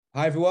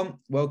Hi everyone,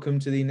 welcome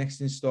to the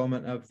next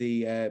instalment of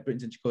the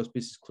Britain's Intercourse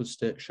Business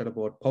Cluster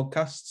Shadowboard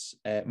podcasts.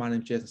 My name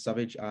is Jason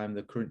Savage, I'm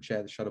the current chair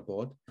of the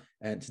Shadowboard,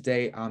 and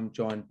today I'm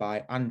joined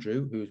by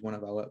Andrew, who is one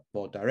of our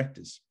board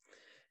directors.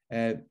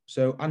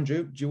 So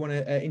Andrew, do you want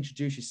to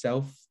introduce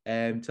yourself,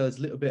 tell us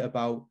a little bit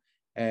about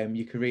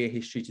your career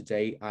history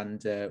today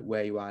and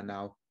where you are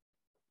now?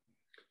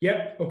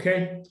 Yeah,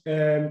 okay.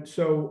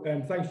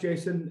 Thanks,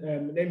 Jason.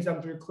 My name's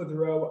Andrew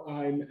Clitheroe.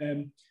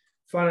 I'm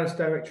Finance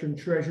Director and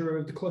Treasurer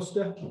of the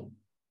cluster.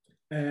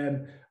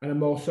 And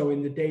I'm also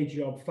in the day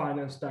job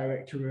Finance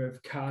Director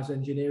of Cars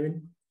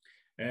Engineering,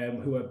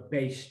 who are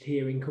based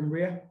here in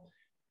Cumbria.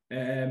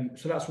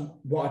 So that's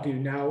what I do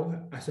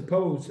now. I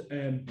suppose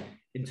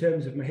in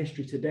terms of my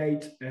history to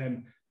date,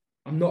 I'm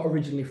not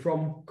originally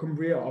from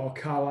Cumbria or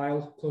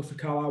Carlisle, close to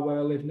Carlisle where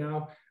I live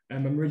now.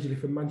 I'm originally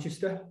from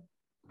Manchester.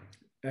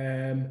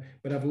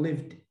 But I've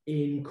lived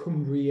in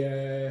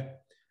Cumbria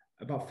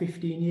about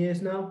 15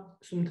 years now,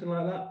 something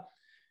like that.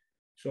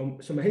 So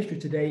my history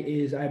today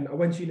is I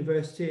went to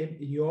university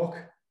in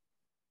York,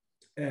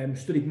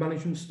 studied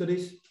management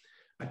studies.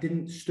 I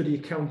didn't study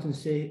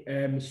accountancy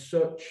as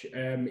such.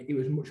 It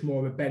was much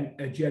more of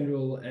a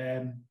general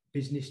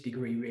business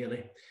degree,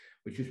 really,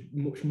 which was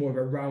much more of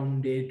a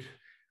rounded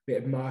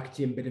bit of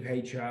marketing, bit of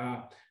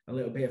HR, a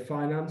little bit of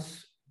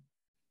finance.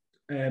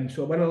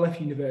 So when I left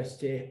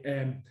university,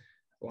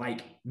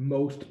 like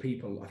most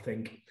people, I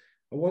think,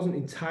 I wasn't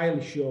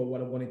entirely sure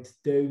what I wanted to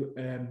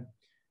do.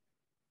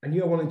 I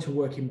knew I wanted to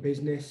work in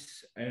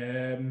business,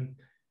 and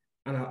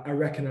I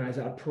recognised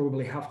that I'd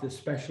probably have to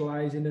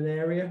specialise in an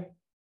area.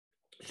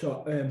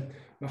 So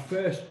my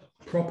first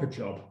proper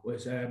job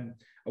was I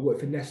worked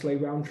for Nestle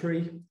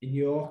Rowntree in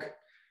York,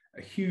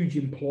 a huge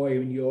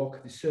employer in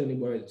York. They certainly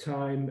were at the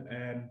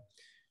time.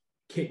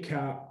 Kit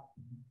Kat,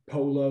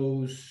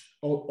 Polos,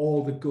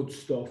 all the good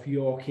stuff,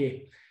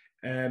 Yorkie.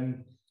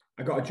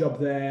 I got a job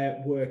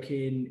there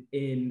working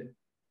in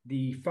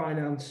the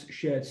finance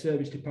shared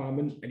service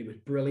department, and it was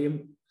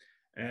brilliant.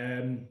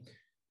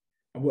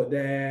 I worked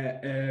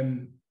there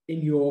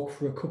in York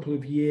for a couple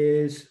of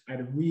years. I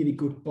had a really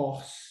good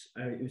boss.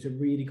 It was a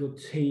really good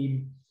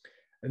team,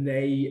 and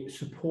they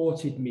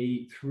supported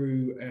me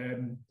through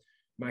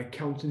my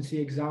accountancy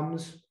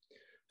exams.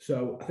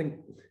 So I think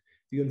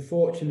the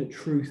unfortunate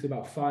truth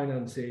about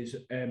finance is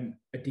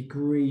a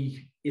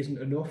degree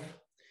isn't enough.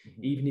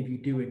 Even if you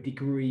do a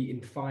degree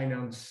in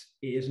finance,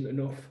 it isn't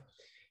enough.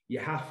 You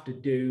have to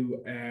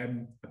do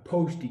a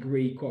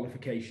post-degree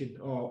qualification,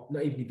 or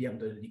not even if you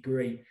haven't done a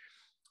degree,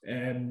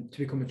 to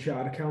become a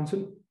chartered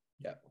accountant.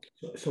 Yeah.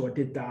 So I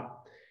did that,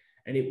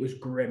 and it was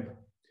grim.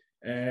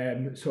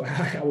 So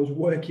I was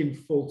working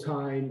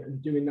full-time and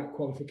doing that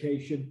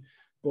qualification,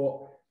 but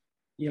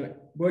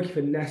working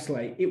for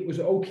Nestle, it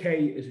was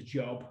okay as a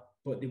job,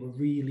 but they were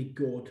really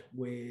good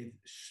with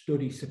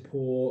study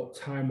support,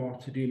 time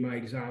off to do my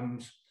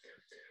exams.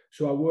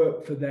 So I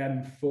worked for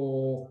them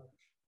for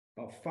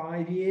about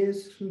 5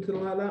 years,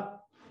 something like that.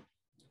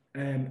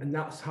 And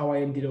that's how I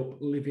ended up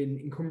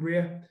living in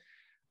Cumbria.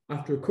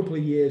 After a couple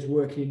of years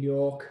working in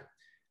York,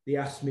 they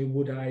asked me,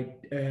 would I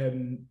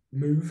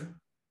move,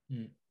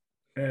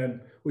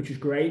 which was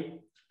great.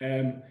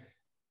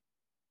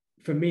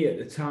 For me at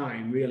the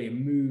time, really, a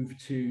move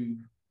to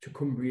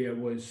Cumbria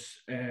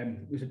was a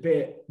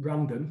bit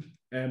random.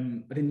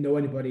 I didn't know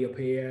anybody up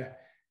here.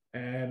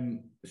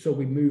 So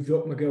we moved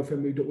up. My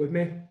girlfriend moved up with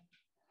me.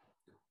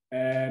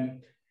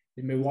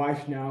 And my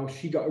wife now,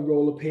 she got a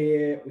role up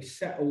here. We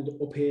settled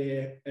up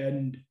here,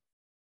 and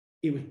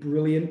it was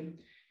brilliant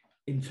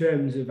in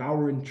terms of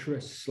our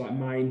interests, like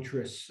my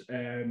interests.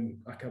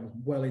 Like I was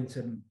well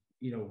into,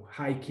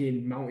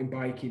 hiking, mountain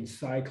biking,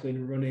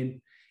 cycling,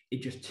 running.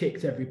 It just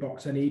ticked every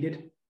box I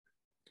needed.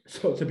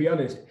 So to be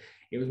honest,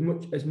 it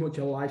was as much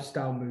a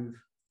lifestyle move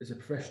as a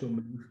professional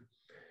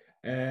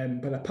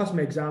move. But I passed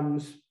my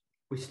exams.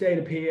 We stayed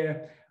up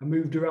here. I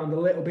moved around a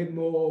little bit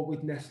more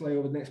with Nestle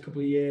over the next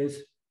couple of years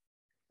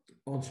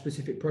on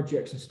specific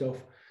projects and stuff.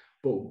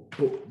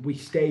 But we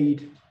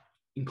stayed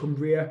in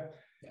Cumbria.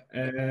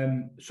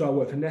 So I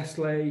worked for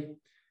Nestle.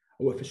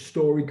 I worked for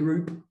Story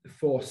Group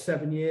for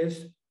 7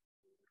 years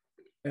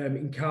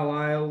in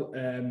Carlisle.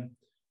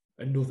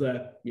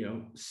 Another,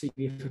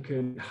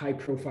 significant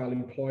high-profile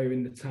employer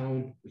in the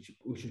town,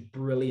 which is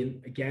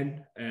brilliant.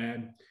 Again,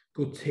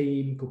 good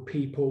team, good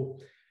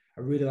people.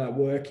 I really like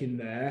working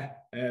there.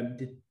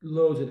 Did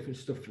loads of different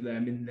stuff for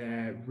them in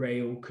their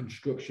rail,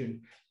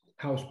 construction,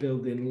 house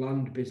building,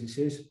 land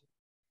businesses.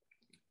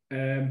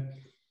 I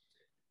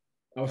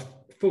was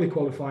fully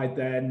qualified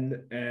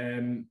then,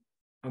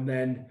 and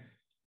then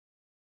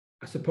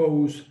I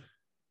suppose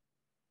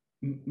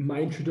my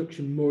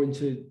introduction more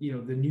into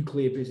the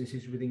nuclear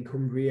businesses within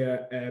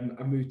Cumbria,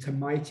 I moved to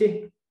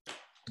Mighty.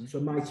 So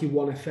Mighty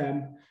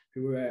 1FM,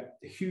 who were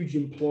a huge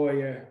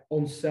employer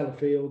on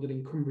Sellafield and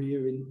in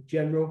Cumbria in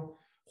general.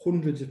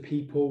 Hundreds of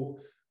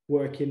people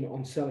working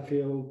on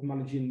Sellafield,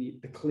 managing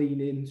the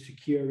cleaning,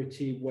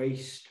 security,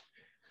 waste,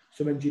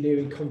 some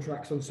engineering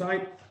contracts on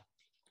site.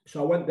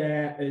 So I went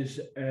there as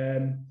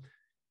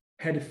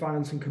head of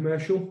finance and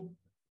commercial.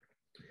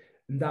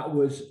 And that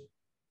was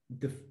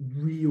the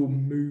real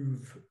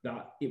move.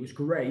 That it was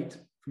great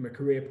from a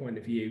career point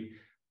of view,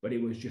 but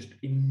it was just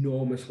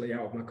enormously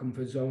out of my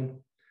comfort zone.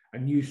 I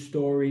knew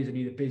stories, I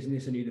knew the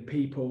business, I knew the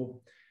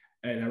people,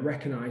 and I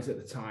recognized at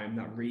the time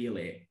that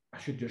really I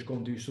should just go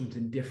and do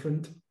something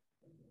different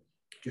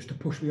just to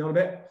push me on a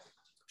bit.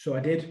 So I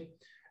did.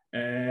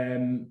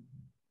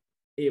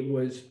 It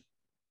was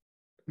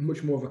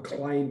much more of a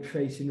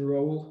client-facing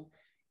role.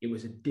 It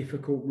was a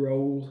difficult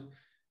role.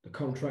 The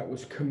contract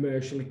was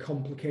commercially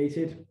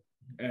complicated,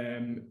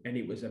 and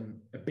it was a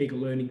big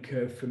learning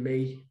curve for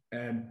me,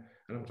 and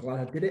I'm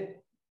glad I did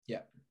it.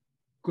 Yeah.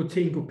 Good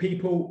team, good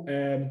people.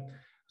 I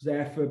was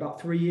there for about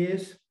 3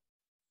 years.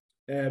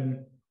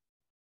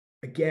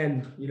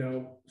 Again, you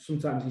know,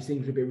 sometimes these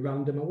things are a bit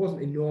random. I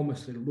wasn't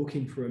enormously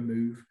looking for a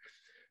move,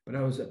 but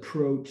I was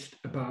approached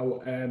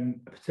about a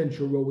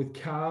potential role with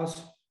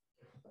Cars,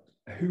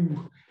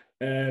 who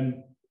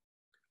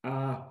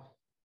are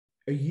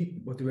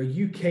they're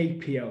a UK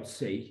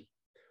PLC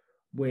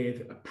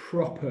with a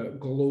proper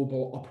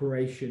global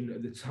operation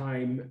at the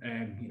time,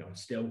 you know,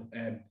 still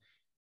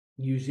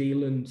New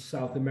Zealand,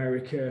 South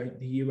America,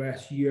 the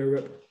US,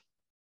 Europe.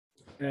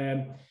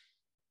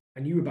 I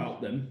knew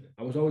about them.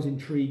 I was always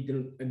intrigued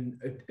and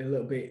a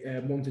little bit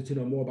wanted to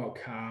know more about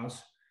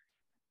Cars.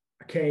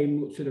 I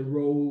came, looked at the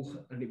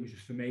role, and it was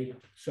just for me.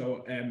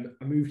 So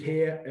I moved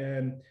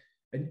here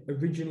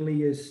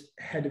originally as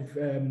head of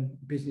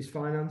business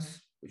finance,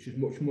 which was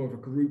much more of a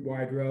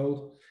group-wide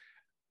role,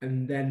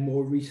 and then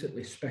more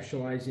recently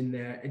specialised in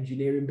their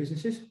engineering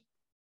businesses.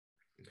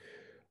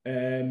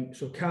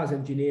 So Cars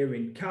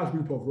Engineering, Cars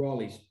Group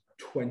overall is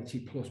 20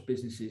 plus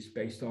businesses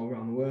based all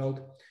around the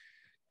world.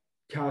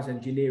 Cars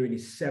Engineering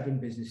is 7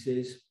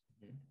 businesses,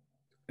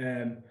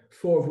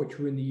 4 of which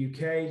were in the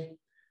UK,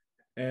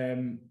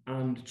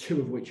 and 2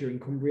 of which are in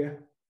Cumbria.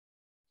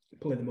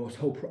 Probably the most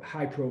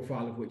high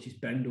profile of which is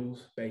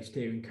Bendels, based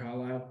here in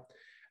Carlisle.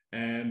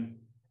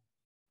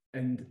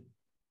 And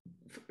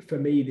for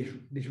me,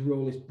 this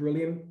role is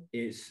brilliant.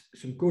 It's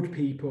some good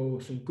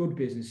people, some good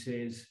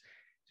businesses.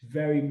 It's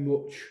very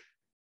much,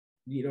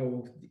 you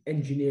know,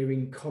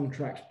 engineering,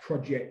 contracts,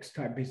 projects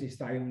type business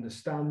that I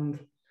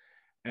understand.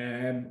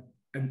 And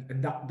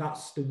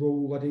that's the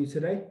role I do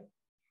today.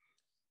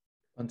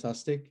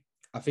 Fantastic.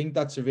 I think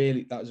that was a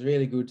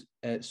really good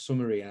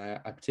summary, and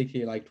I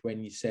particularly liked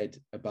when you said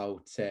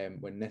about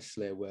when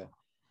Nestle were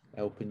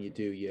helping you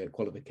do your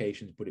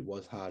qualifications, but it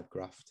was hard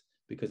graft,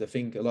 because I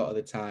think a lot of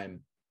the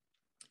time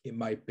it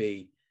might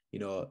be, you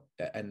know,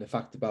 and the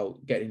fact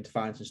about getting into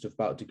finance and stuff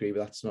about a degree, but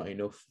that's not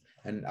enough.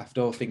 And I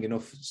don't think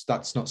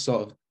that's not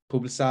sort of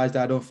publicized,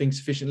 I don't think,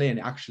 sufficiently. And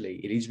actually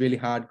it is really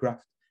hard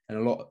graft, and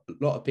a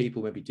lot of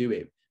people maybe do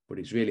it, but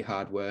it's really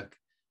hard work.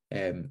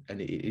 And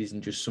it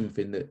isn't just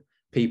something that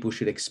people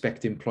should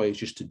expect employers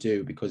just to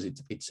do, because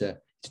it's a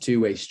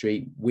two-way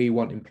street. We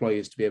want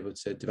employers to be able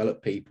to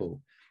develop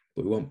people,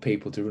 but we want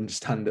people to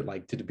understand that,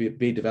 like, to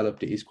be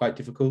developed, it is quite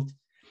difficult.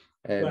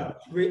 Well,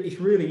 it's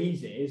really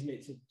easy, isn't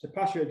it, to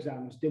pass your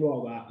exams, do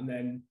all that, and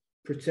then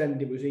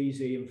pretend it was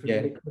easy and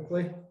forget it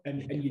quickly.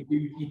 And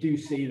you do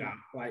see that.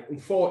 Like,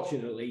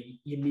 unfortunately,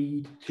 you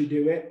need to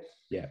do it.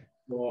 Yeah.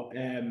 But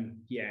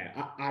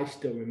I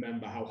still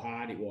remember how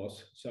hard it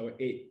was. So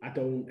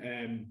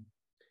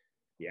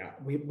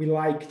we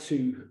like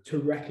to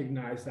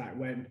recognize that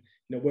when,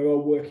 you know, we're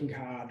all working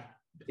hard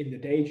in the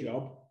day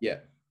job. Yeah.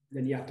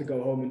 Then you have to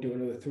go home and do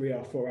another 3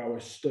 or 4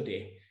 hours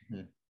study.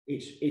 Mm.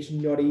 It's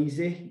not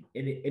easy,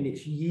 and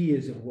it's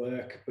years of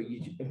work, but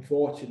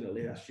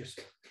unfortunately that's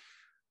just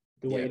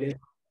the way it is.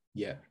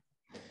 Yeah.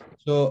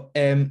 So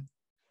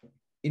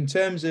in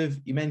terms of,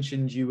 you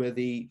mentioned you were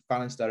the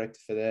finance director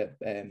for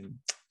the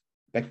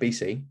Beck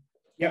BC.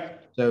 Yeah.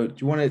 So do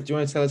you want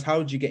to tell us, how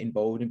did you get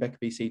involved in Beck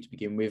BC to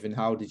begin with, and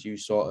how did you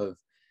sort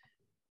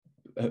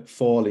of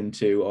fall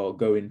into or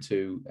go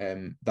into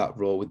that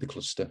role with the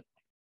cluster?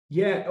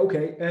 Yeah.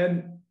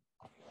 Okay.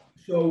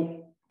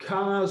 So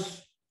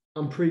Cars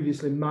and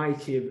previously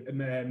Mighty,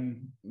 the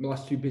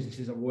last 2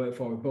 businesses I've worked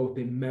for have both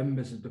been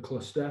members of the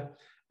cluster,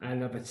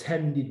 and I've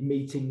attended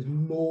meetings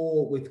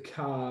more with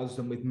Cars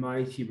than with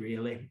Mighty,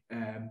 really.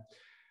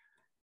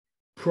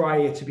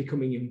 Prior to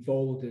becoming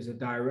involved as a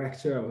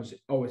director, I was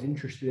always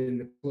interested in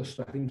the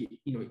cluster. I think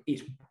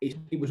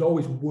it was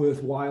always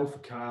worthwhile for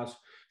Cars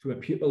from a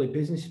purely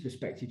business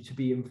perspective to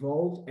be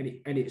involved,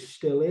 and it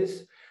still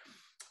is.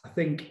 I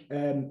think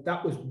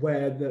that was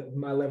where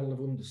my level of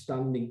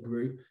understanding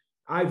grew.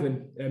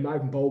 Ivan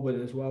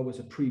Bolbin as well was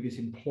a previous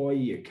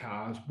employee at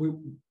Cars.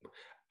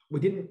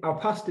 Our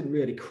paths didn't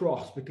really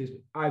cross because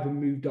Ivan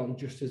moved on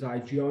just as I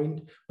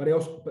joined, but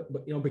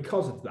you know,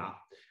 because of that,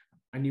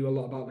 I knew a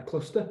lot about the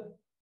cluster,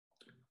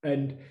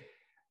 and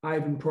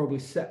Ivan probably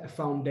set the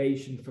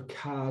foundation for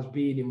Cars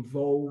being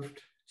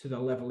involved to the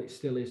level it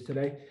still is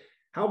today.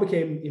 How I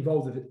became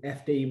involved with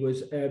FD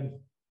was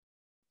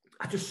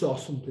I just saw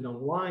something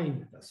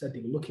online that said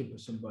they were looking for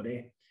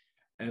somebody.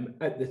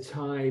 At the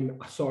time,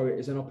 I saw it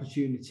as an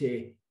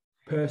opportunity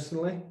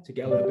personally to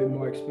get a little bit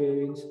more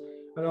experience,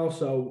 and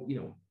also, you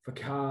know, for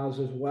Cars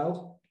as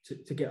well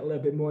to get a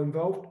little bit more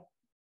involved.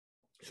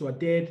 So I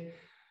did.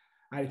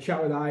 I had a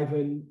chat with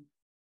Ivan,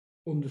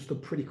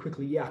 understood pretty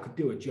quickly, yeah, I could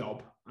do a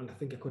job and I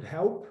think I could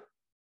help.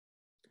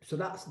 So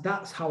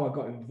that's how I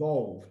got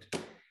involved.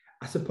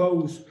 I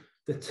suppose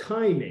the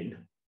timing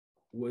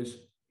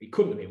it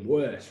couldn't have been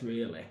worse,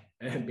 really,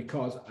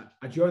 because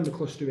I joined the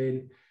cluster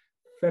in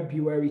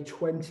February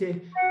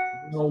 20.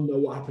 We all know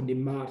what happened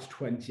in March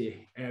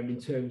 20 in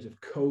terms of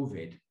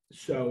COVID.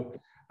 So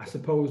I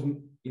suppose,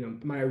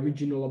 my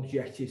original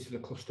objectives for the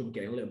cluster were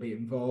getting a little bit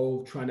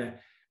involved, trying to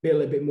be a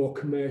little bit more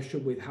commercial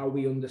with how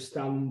we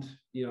understand,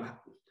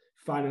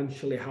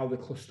 financially how the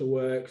cluster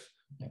works,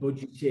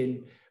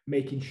 budgeting,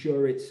 making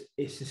sure it's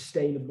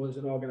sustainable as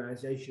an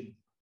organization.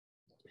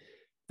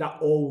 That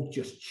all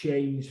just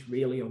changed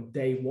really on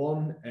day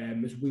one,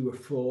 as we were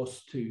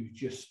forced to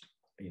just,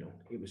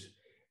 it was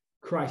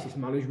crisis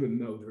management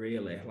mode,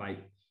 really, like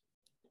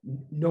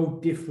no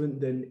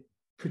different than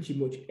pretty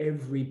much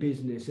every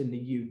business in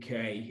the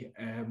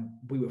UK.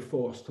 We were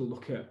forced to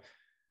look at,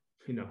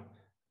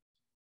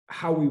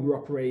 how we were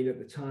operating at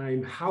the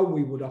time, how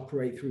we would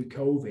operate through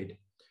COVID,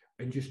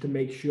 and just to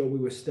make sure we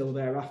were still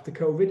there after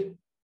COVID.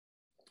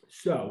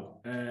 So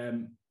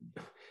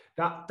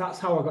that's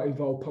how I got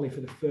involved probably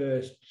for the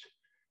first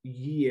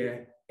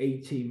year,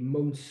 18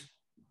 months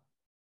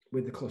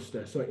with the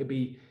cluster. So it'd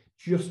be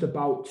just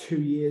about 2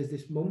 years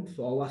this month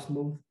or last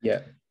month.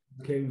 Yeah.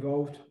 Became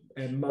involved.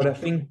 But I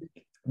think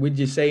with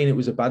you saying it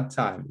was a bad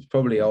time, it's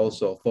probably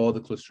also for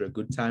the cluster a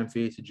good time for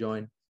you to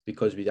join,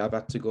 because we have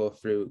had to go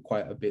through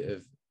quite a bit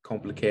of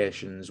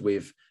complications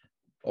with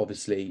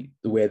obviously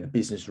the way the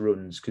business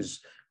runs, because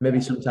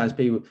maybe sometimes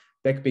people,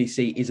 Beck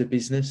BC is a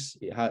business.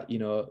 It had,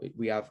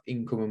 we have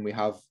income and we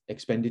have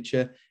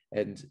expenditure,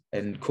 and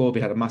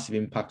COVID had a massive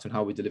impact on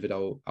how we delivered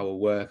our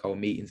work, our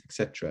meetings,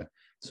 etc.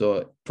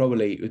 So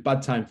probably it was a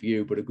bad time for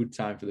you, but a good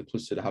time for the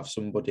cluster to have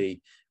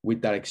somebody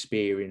with that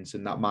experience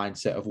and that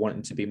mindset of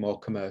wanting to be more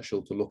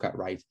commercial, to look at,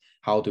 right,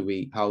 how do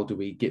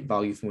we get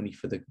value for money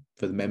for the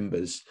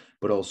members,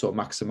 but also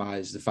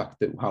maximize the fact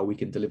that how we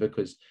can deliver,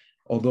 because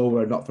although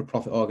we're a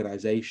not-for-profit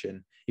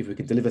organization, if we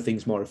can deliver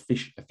things more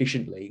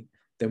efficiently,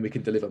 then we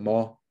can deliver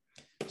more.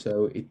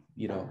 So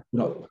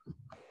not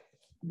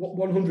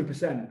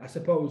 100%. I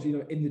suppose,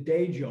 in the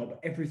day job,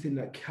 everything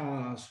that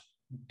Cars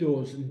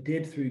does and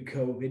did through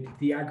COVID,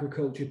 the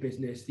agriculture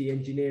business, the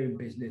engineering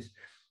business,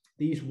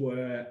 these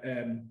were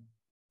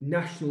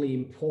nationally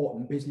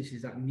important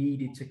businesses that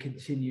needed to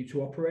continue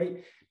to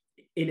operate.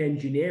 In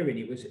engineering,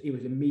 it was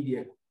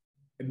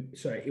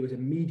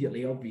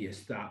immediately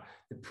obvious that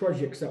the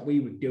projects that we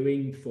were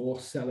doing for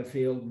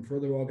Sellafield and for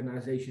other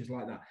organizations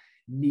like that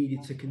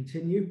needed to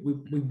continue.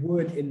 We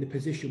weren't in the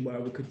position where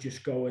we could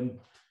just go and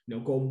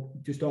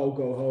all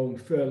go home,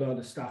 furlough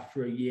the staff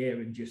for a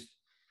year and just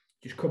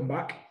come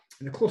back.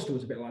 And the cluster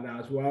was a bit like that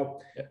as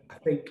well. Yeah. I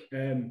think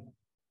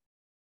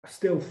I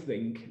still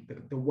think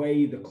the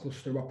way the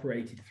cluster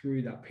operated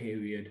through that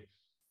period,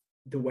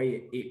 the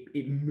way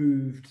it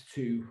moved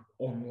to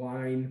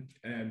online,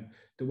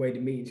 the way the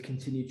meetings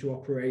continued to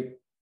operate,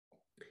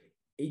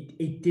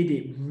 it did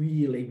it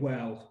really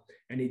well,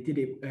 and it did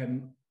it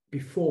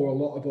before a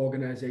lot of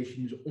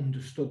organizations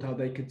understood how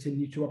they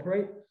continue to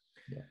operate.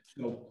 Yeah.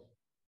 So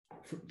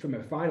from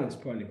a finance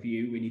point of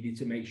view, we needed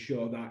to make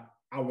sure that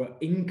our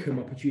income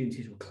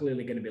opportunities were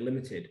clearly going to be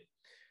limited,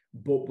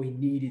 but we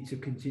needed to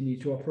continue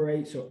to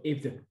operate. So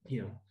if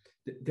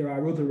there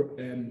are other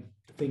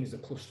things the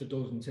cluster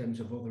does in terms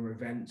of other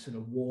events and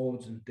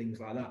awards and things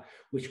like that,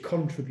 which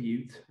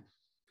contribute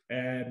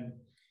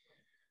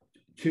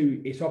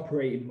to its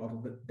operating model,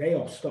 that they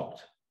all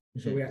stopped.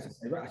 Mm-hmm. So we had to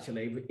say, right,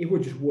 actually, if we're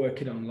just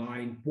working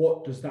online,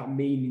 what does that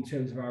mean in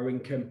terms of our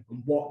income,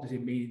 and what does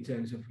it mean in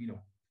terms of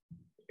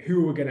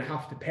who we're going to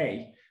have to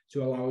pay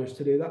to allow us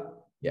to do that?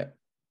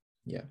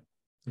 Yeah,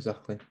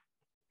 exactly.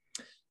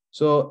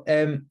 So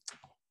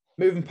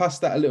moving past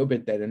that a little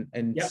bit then,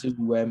 and yep. So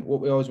what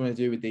we always want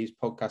to do with these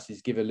podcasts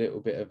is give a little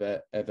bit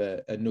of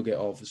a nugget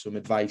of some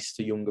advice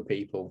to younger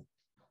people.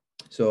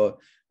 So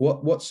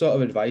what sort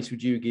of advice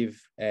would you give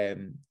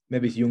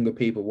maybe to younger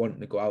people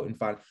wanting to go out and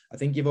find? I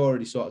think you've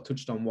already sort of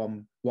touched on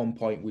one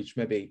point, which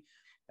maybe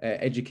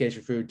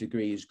education through a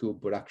degree is good,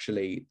 but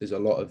actually there's a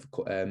lot of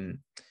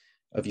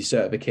your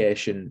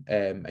certification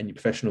and your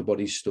professional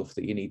body stuff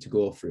that you need to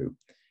go through.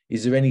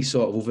 Is there any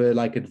sort of other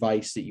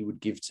advice that you would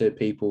give to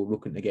people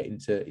looking to get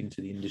into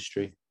the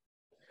industry?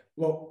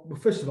 Well,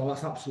 first of all,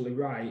 that's absolutely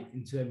right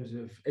in terms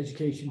of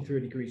education through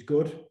a degree is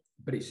good,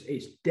 but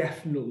it's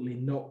definitely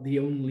not the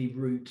only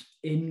route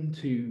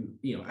into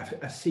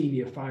a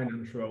senior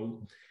finance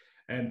role.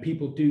 And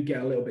people do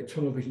get a little bit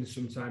tunnel vision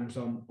sometimes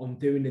on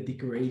doing a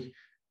degree,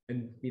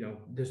 and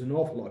there's an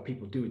awful lot of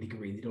people do a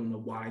degree. They don't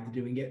know why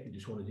they're doing it. They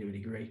just want to do a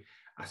degree.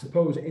 I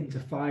suppose into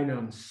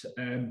finance,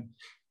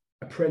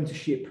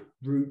 apprenticeship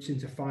routes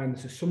into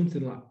finance are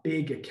something like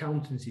big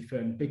accountancy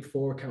firms, big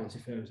four accountancy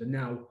firms are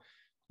now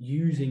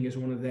using as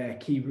one of their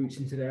key routes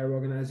into their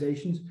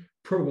organizations,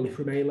 probably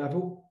from A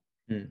level.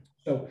 Mm.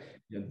 So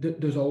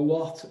there's a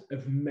lot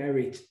of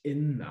merit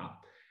in that.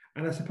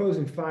 And I suppose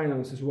in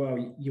finance as well,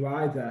 you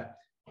either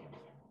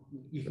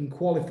you can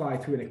qualify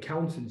through an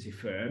accountancy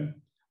firm,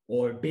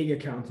 or a big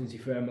accountancy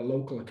firm, a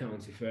local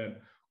accountancy firm,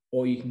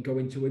 or you can go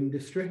into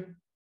industry.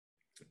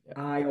 Yeah.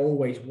 I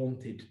always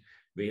wanted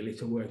really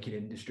to work in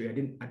industry. I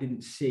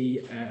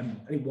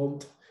didn't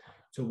want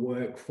to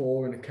work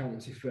for an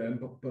accountancy firm,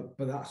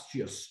 but that's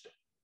just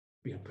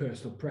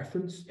personal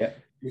preference. Yeah.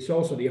 It's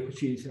also the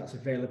opportunity that's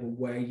available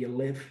where you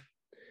live.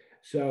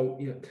 So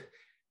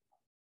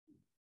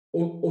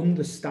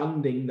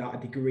understanding that a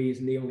degree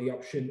isn't the only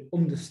option,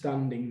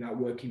 understanding that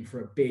working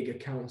for a big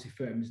accountancy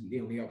firm isn't the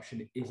only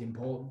option is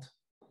important.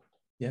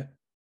 Yeah.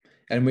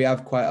 And we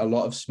have quite a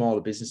lot of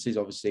smaller businesses.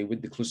 Obviously,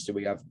 with the cluster,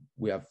 we have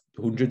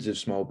hundreds of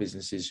small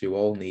businesses who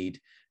all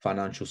need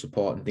financial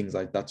support and things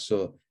like that.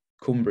 So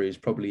Cumbria is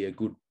probably a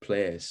good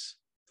place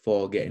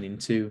for getting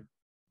into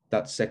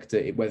that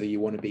sector, whether you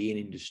want to be in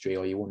industry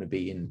or you want to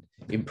be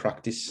in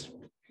practice.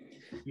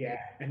 Yeah,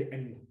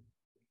 and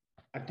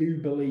I do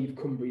believe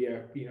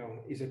Cumbria,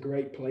 is a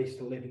great place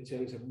to live in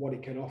terms of what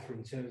it can offer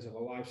in terms of a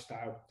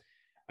lifestyle.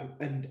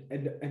 And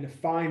a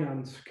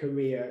finance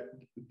career,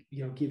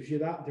 gives you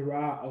that. There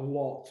are a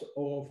lot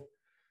of,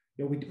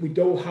 we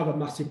don't have a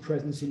massive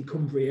presence in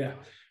Cumbria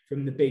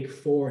from the big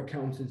four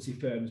accountancy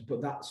firms,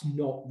 but that's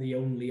not the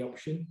only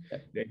option.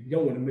 You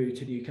don't want to move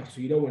to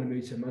Newcastle, you don't want to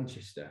move to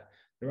Manchester.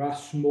 There are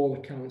small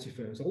accountancy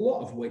firms, a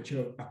lot of which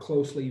are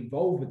closely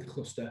involved with the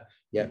cluster.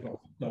 Yeah,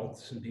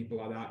 Dots and people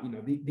like that.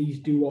 These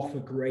do offer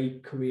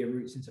great career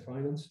routes into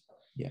finance.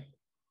 Yeah,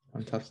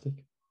 fantastic.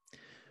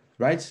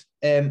 Right.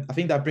 I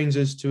think that brings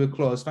us to a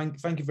close.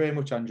 Thank you very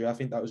much, Andrew. I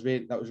think that was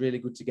really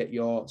good to get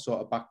your sort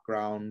of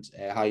background,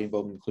 how you're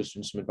involved in the cluster,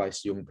 and some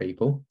advice to young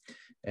people.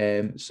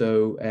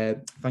 So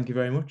thank you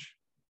very much.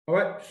 All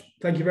right.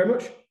 Thank you very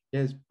much.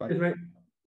 Yes. Bye. Cheers, mate.